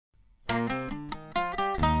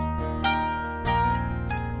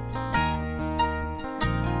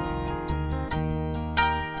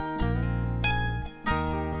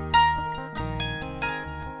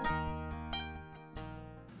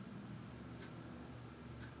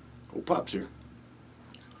Ole'Pops here.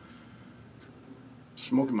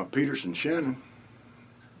 Smoking my Peterson Shannon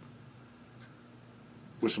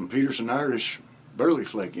with some Peterson Irish Burley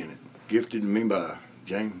Flake in it. Gifted to me by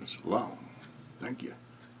James Long. Thank you.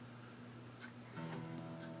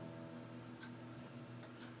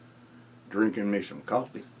 Drinking me some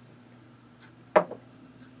coffee.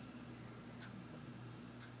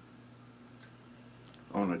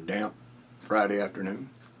 On a damp Friday afternoon.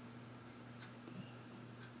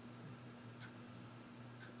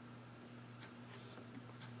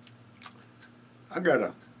 I got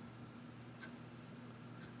a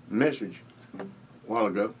message a while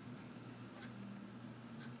ago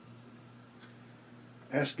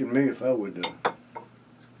asking me if I would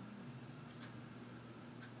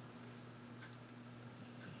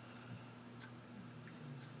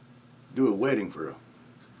do a wedding for a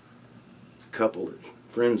couple that's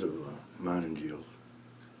friends of mine and Jill's.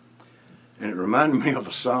 And it reminded me of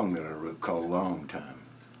a song that I wrote called Long Time.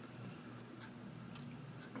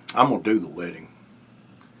 I'm going to do the wedding,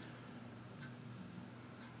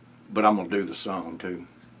 but I'm going to do the song too.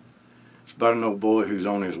 It's about an old boy who's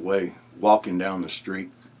on his way walking down the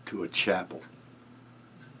street to a chapel,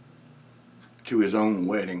 to his own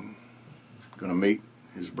wedding, going to meet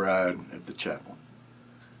his bride at the chapel.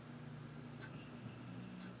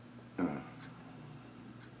 The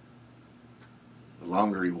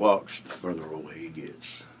longer he walks, the further away he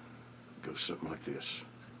gets. It goes something like this.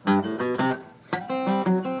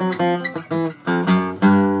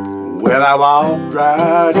 Well, I walked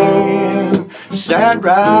right in, sat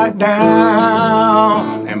right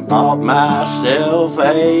down, and bought myself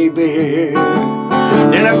a beer.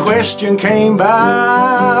 Then a question came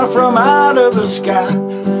by from out of the sky.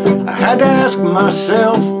 I had to ask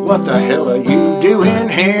myself, what the hell are you doing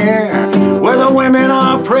here? Where the women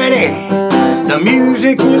are pretty, the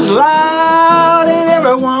music is loud, and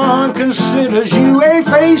everyone considers you a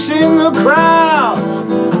face in the crowd.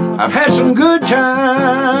 I've had some good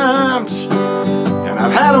times, and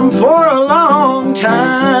I've had them for a long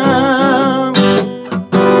time.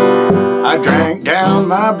 I drank down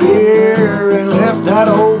my beer and left that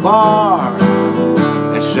old bar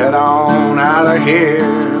and set on out of here.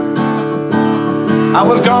 I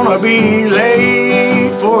was gonna be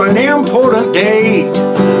late for an important date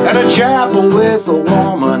at a chapel with a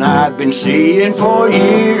woman I'd been seeing for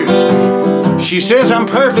years. She says I'm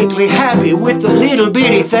perfectly happy with the little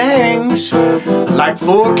bitty things, like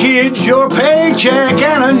 4 kids, your paycheck,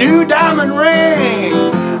 and a new diamond ring.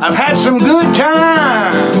 I've had some good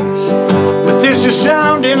times, but this is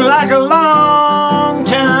sounding like a long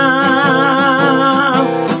time.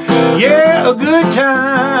 Yeah, a good time.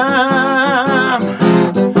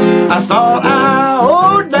 I thought I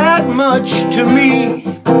owed that much to me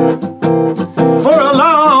for a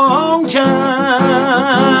long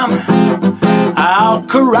time. Out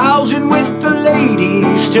carousing with the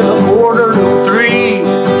ladies till 2:45.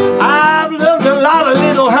 I've loved a lot of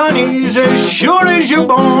little honeys as sure as you're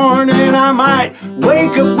born, and I might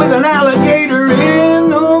wake up with an alligator in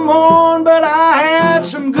the morn, but I had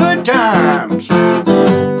some good times.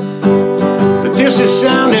 But this is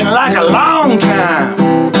sounding like a long time.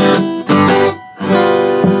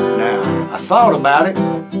 Now, I thought about it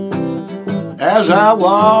as I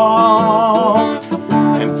walked,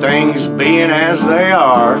 and things being as they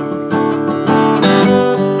are,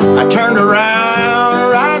 I turned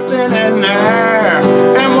around right then and there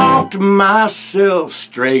and walked myself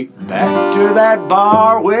straight back to that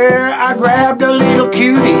bar where I grabbed a little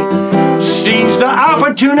cutie, seized the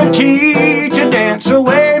opportunity to dance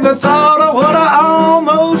away the thought of what I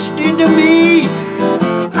almost did to me.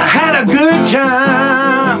 I had a good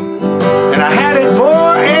time, and I had it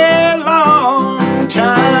for a long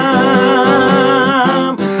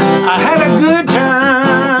time. I had a good time.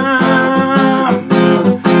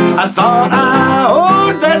 I thought I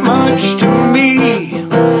owed that much to me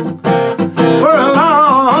for a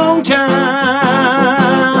long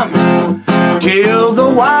time, till the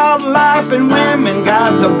wildlife and women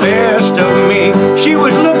got the best of me. She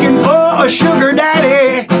was looking for a sugar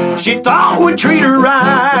daddy she thought would treat her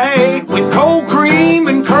right, with cold cream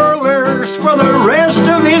and curlers for the rest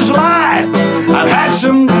of his life. I've had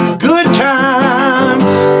some good times,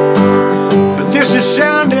 but this is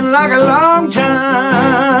sounding like a long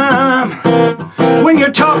time. When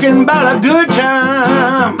you're talking about a good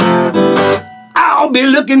time, I'll be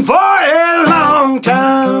looking for a long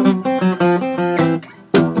time.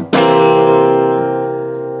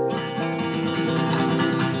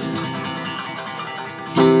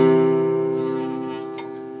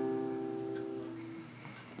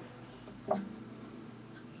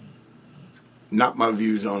 Not my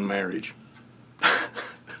views on marriage.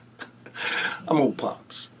 I'm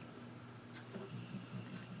Ole'Pops.